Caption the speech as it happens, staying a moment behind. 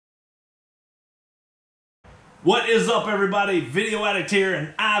What is up, everybody? Video Addict here,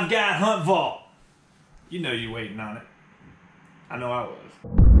 and I've got HuntVault. You know you waiting on it. I know I was.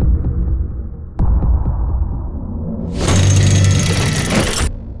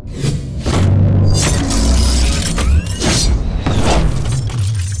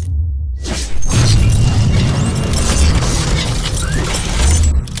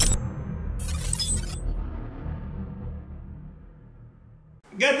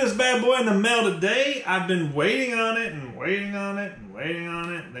 Got this bad boy in the mail today. I've been waiting on it and waiting on it and waiting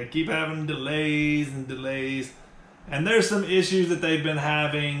on it. They keep having delays and delays. And there's some issues that they've been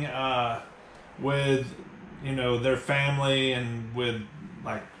having with, you know, their family and with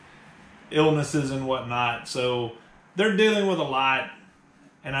like illnesses and whatnot. So they're dealing with a lot.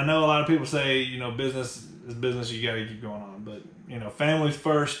 And I know a lot of people say, you know, business is business. You got to keep going on. But, you know, family's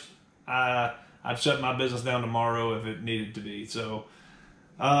first. I'd shut my business down tomorrow if it needed to be. So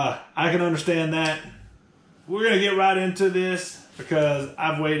I can understand that. We're going to get right into this because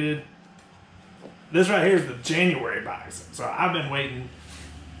I've waited. This right here is the January box. So I've been waiting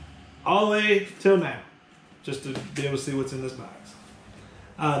all the way till now just to be able to see what's in this box.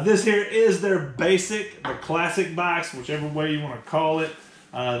 This here is their basic, the classic box, whichever way you want to call it.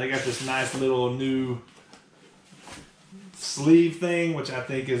 They got this nice little new sleeve thing, which I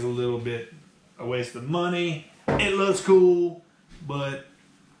think is a little bit a waste of money. It looks cool, but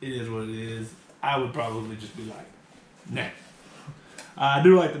it is what it is. I would probably just be like, nah. I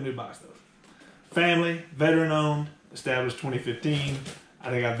do like the new box though. Family, veteran owned, established 2015. I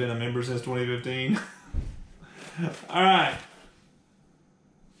think I've been a member since 2015. All right.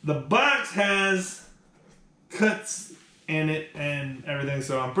 The box has cuts in it and everything,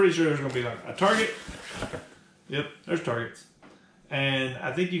 so I'm pretty sure there's gonna be like a target. Yep, there's targets. And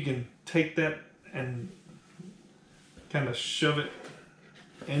I think you can take that and kind of shove it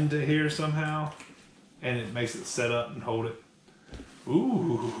into here somehow, and it makes it set up and hold it.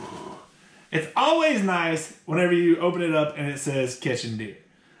 Ooh. It's always nice whenever you open it up and it says catching deer.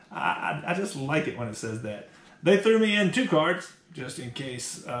 I just like it when it says that. They threw me in 2 cards just in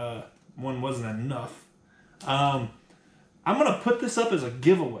case one wasn't enough. I'm gonna put this up as a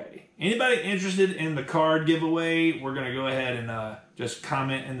giveaway. Anybody interested in the card giveaway, we're gonna go ahead and just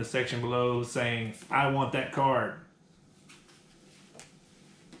comment in the section below saying, I want that card.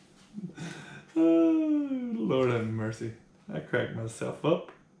 Oh, Lord have mercy. I cracked myself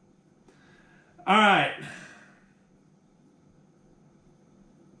up. All right.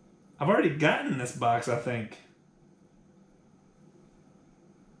 I've already gotten this box, I think.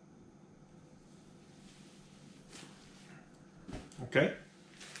 Okay.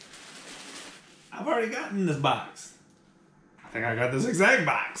 I've already gotten this box. I think I got this exact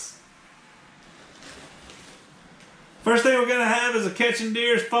box. First thing we're gonna have is a Catching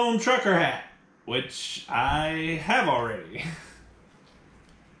Deer's foam trucker hat, which I have already.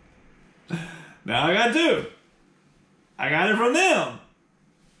 Now I got 2. I got it from them.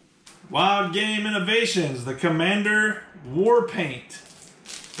 Wild Game Innovations, the Commander War Paint.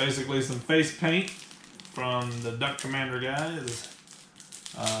 Basically some face paint from the Duck Commander guys.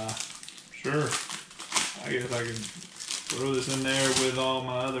 Sure. I guess I can throw this in there with all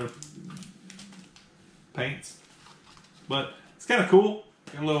my other paints. But it's kind of cool.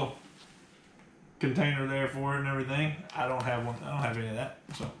 Got a little container there for it and everything. I don't have one. I don't have any of that.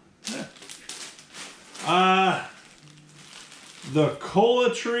 So, yeah. The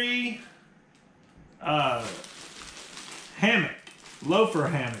Cola Tree hammock, loafer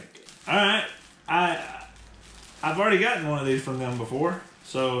hammock. All right. I've already gotten one of these from them before,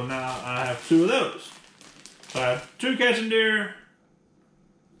 so now I have 2 of those. So I have 2 Catching Deer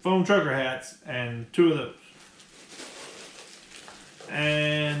foam trucker hats and 2 of those.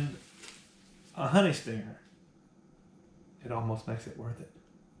 And a honey stinger. It almost makes it worth it.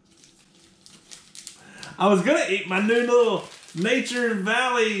 I was gonna eat my new little Nature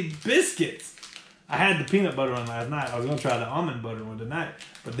Valley biscuits. I had the peanut butter one last night. I was gonna try the almond butter one tonight,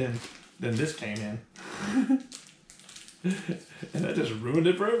 but then this came in. And that just ruined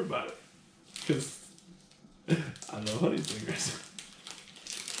it for everybody. Because I love honey stingers.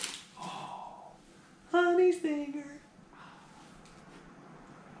 Oh, honey stinger.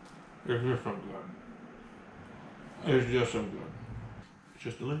 It's just so good. It's just so good. It's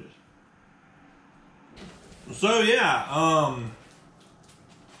just delicious. So yeah,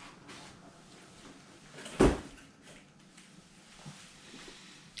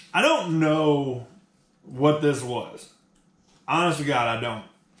 I don't know what this was. Honest to God, I don't.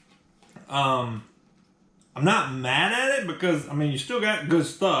 I'm not mad at it because, I mean, you still got good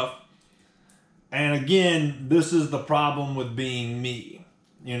stuff. And again, this is the problem with being me.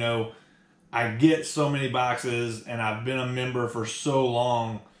 You know, I get so many boxes and I've been a member for so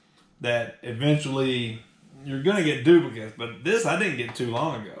long that eventually you're going to get duplicates. But this I didn't get too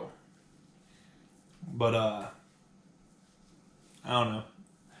long ago. But I don't know.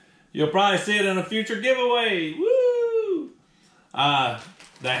 You'll probably see it in a future giveaway. Woo! The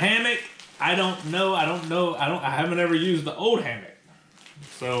hammock, I don't know. I haven't ever used the old hammock.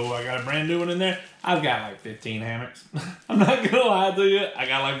 So I got a brand new one in there. I've got like 15 hammocks. I'm not gonna lie to you. I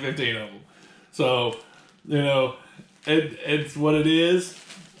got like 15 of them. So, you know, it's what it is.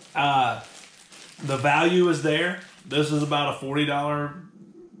 The value is there. This is about a $40,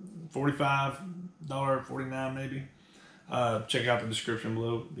 $45, $49 maybe. Check out the description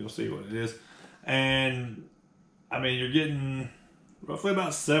below. You'll see what it is. And I mean, you're getting roughly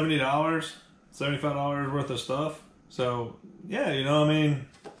about $70, $75 worth of stuff. So yeah, you know what I mean?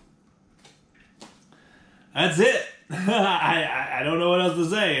 That's it. I don't know what else to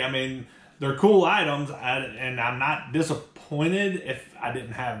say. I mean, they're cool items, and I'm not disappointed if I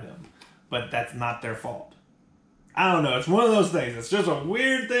didn't have them. But that's not their fault. I don't know. It's one of those things. It's just a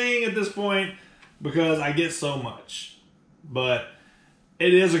weird thing at this point because I get so much. But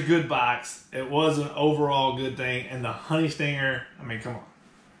it is a good box. It was an overall good thing. And the honey stinger, I mean, come on.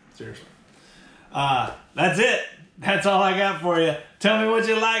 Seriously. That's it. That's all I got for you. Tell me what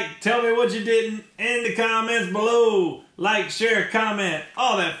you liked. Tell me what you didn't in the comments below. Like, share, comment,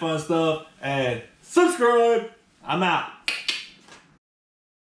 all that fun stuff. And subscribe. I'm out.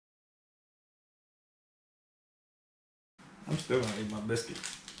 I'm still going to eat my biscuit.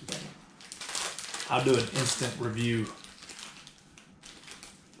 I'll do an instant review.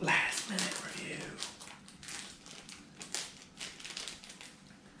 Last minute review.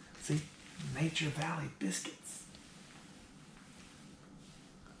 See? Nature Valley biscuits.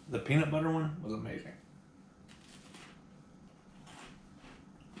 The peanut butter one was amazing.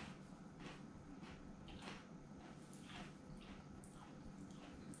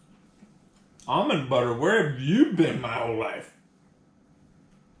 Almond butter, where have you been my whole life?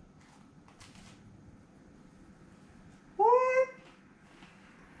 What?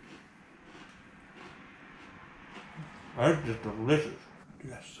 That's just delicious.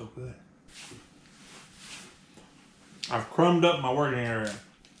 Dude, that's so good. I've crumbed up my working area.